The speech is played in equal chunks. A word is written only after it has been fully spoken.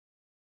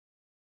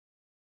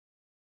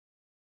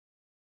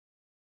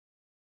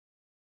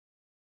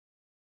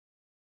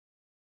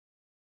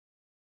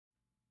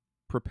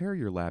Prepare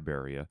your lab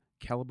area,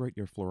 calibrate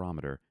your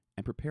fluorometer,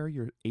 and prepare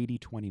your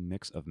 80-20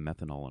 mix of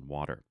methanol and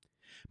water.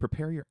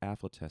 Prepare your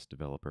AflaTest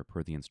developer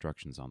per the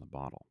instructions on the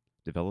bottle.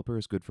 Developer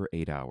is good for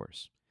 8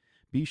 hours.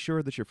 Be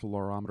sure that your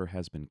fluorometer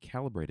has been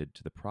calibrated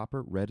to the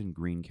proper red and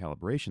green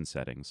calibration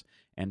settings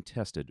and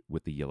tested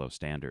with the yellow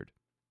standard.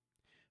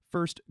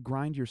 First,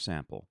 grind your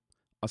sample.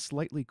 A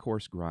slightly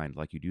coarse grind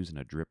like you'd use in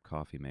a drip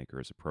coffee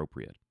maker is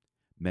appropriate.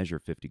 Measure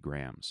 50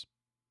 grams.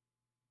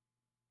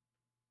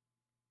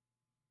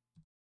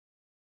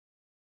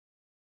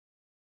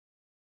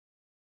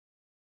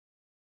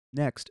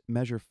 Next,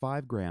 measure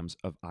 5 grams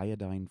of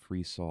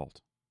iodine-free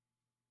salt.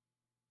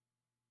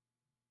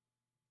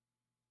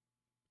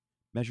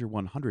 Measure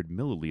 100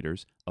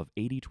 milliliters of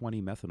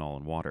 80-20 methanol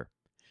and water.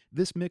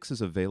 This mix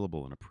is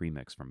available in a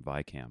premix from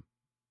Vicam.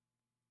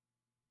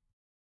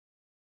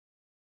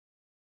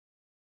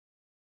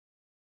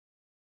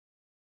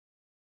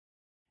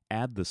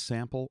 Add the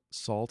sample,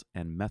 salt,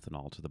 and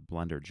methanol to the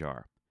blender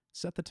jar.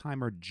 Set the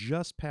timer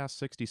just past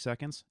 60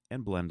 seconds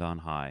and blend on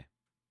high.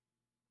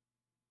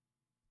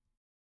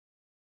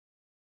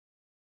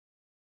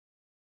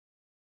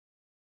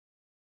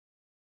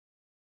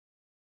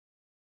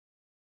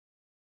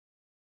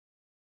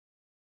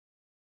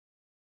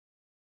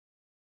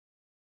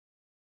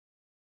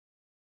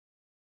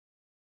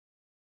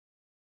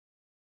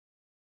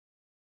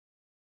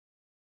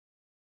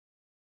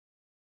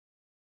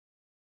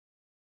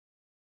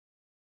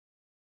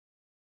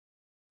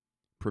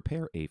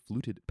 Prepare a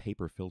fluted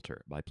paper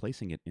filter by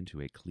placing it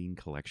into a clean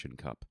collection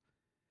cup.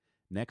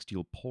 Next,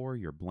 you'll pour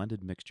your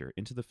blended mixture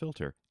into the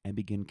filter and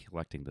begin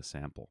collecting the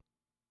sample.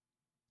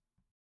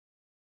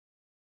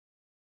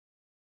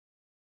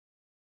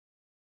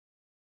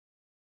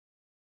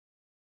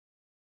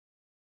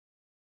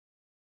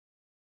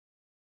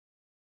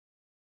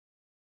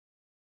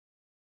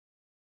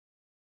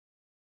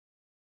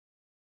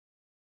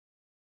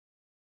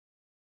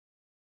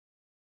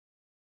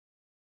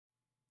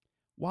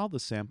 While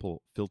the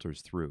sample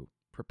filters through,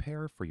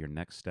 prepare for your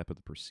next step of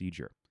the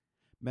procedure.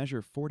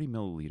 Measure 40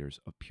 milliliters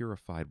of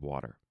purified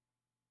water.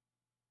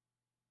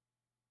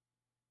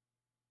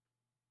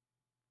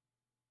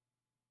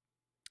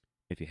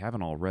 If you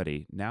haven't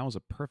already, now is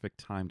a perfect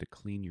time to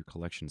clean your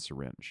collection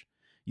syringe.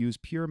 Use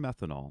pure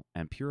methanol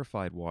and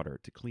purified water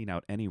to clean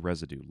out any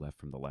residue left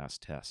from the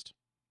last test.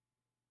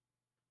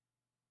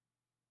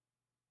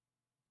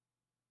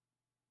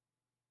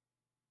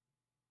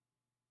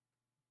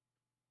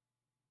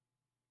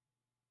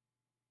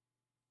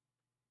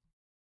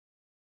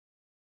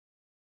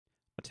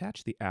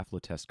 Attach the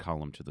AflaTest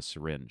column to the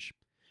syringe.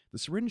 The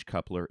syringe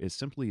coupler is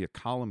simply a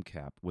column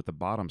cap with the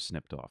bottom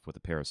snipped off with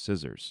a pair of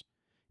scissors.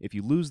 If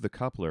you lose the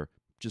coupler,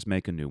 just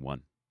make a new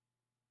one.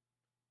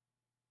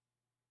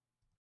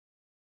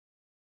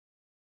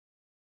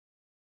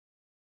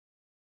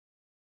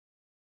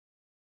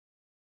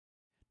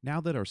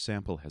 Now that our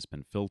sample has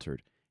been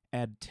filtered,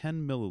 add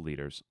 10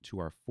 milliliters to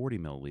our 40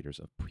 milliliters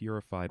of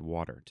purified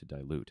water to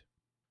dilute.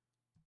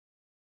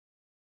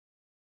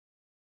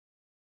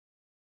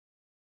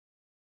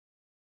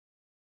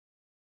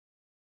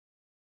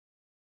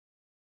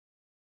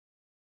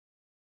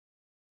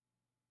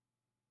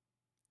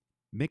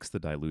 Mix the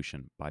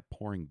dilution by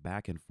pouring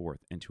back and forth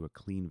into a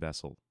clean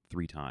vessel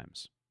 3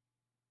 times.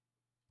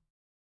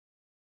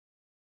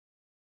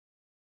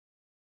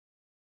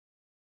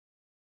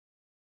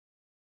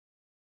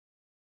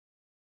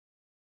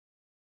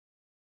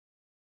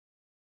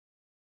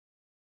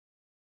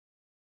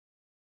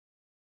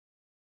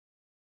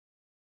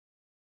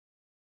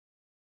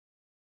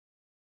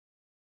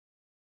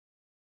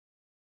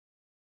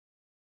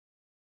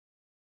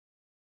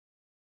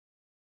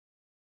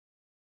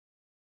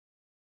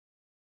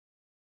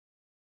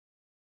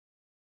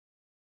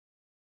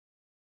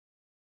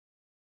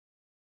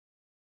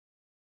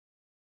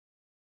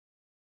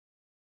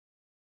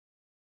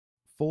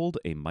 Fold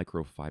a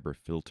microfiber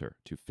filter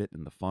to fit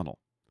in the funnel.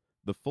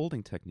 The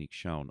folding technique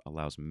shown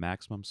allows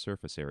maximum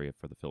surface area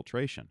for the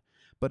filtration,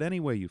 but any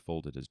way you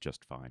fold it is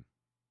just fine.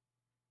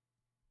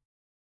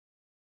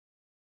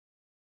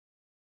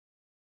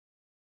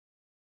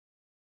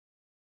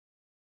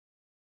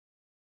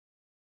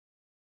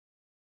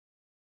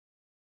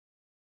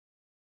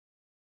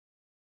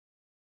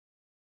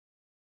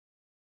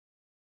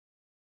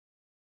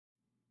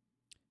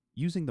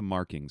 Using the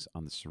markings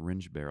on the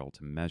syringe barrel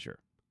to measure,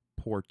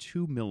 pour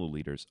 2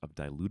 milliliters of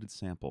diluted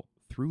sample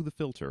through the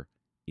filter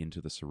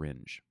into the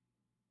syringe.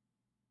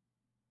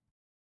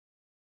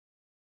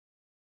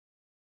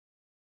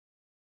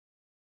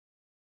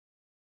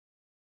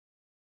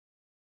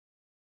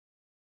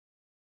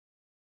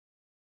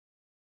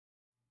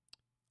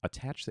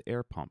 Attach the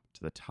air pump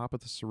to the top of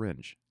the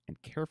syringe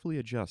and carefully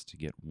adjust to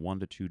get 1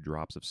 to 2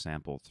 drops of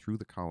sample through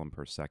the column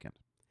per second.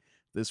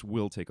 This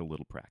will take a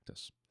little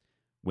practice.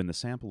 When the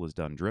sample is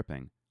done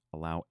dripping,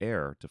 allow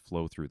air to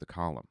flow through the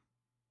column.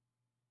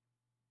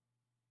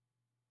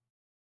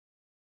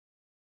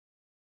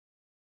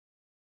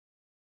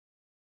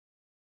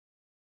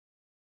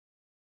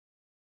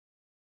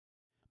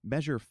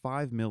 Measure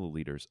 5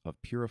 milliliters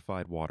of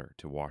purified water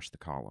to wash the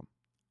column.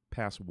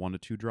 pass 1 to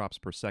 2 drops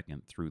per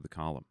second through the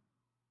column.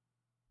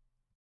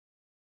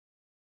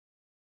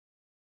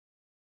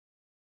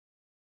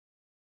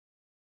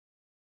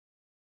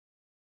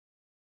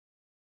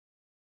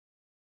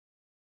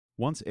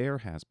 Once air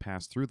has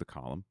passed through the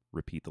column,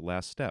 repeat the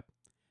last step.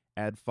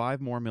 Add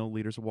 5 more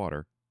milliliters of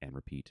water and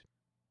repeat.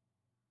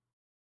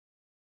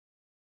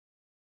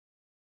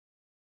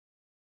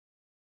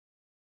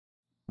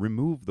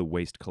 Remove the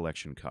waste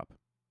collection cup.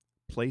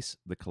 Place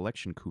the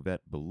collection cuvette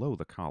below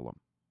the column.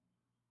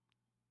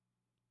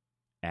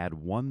 Add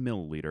 1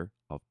 milliliter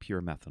of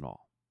pure methanol.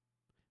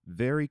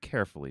 Very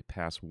carefully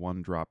pass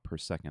 1 drop per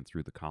second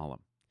through the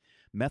column.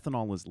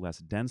 Methanol is less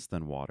dense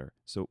than water,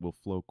 so it will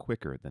flow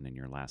quicker than in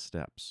your last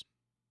steps.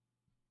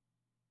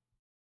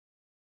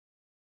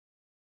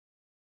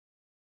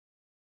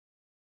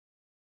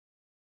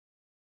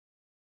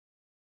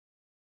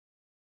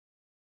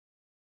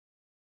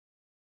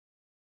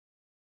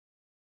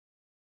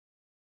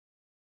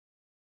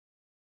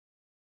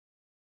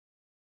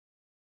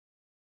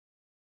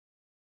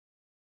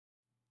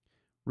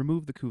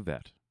 Remove the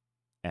cuvette.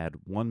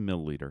 Add 1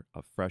 milliliter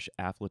of fresh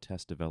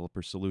AflaTest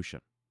developer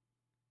solution.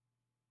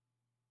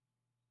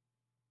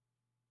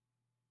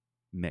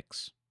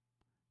 Mix.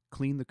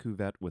 Clean the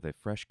cuvette with a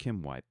fresh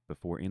Kim wipe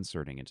before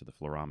inserting into the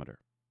fluorometer.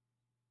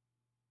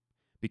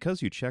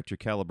 Because you checked your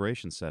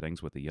calibration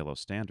settings with the yellow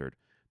standard,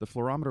 the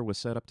fluorometer was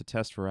set up to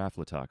test for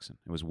aflatoxin.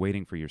 It was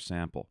waiting for your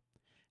sample.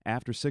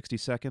 After 60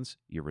 seconds,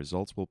 your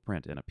results will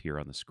print and appear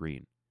on the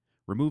screen.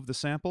 Remove the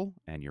sample,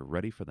 and you're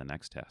ready for the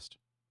next test.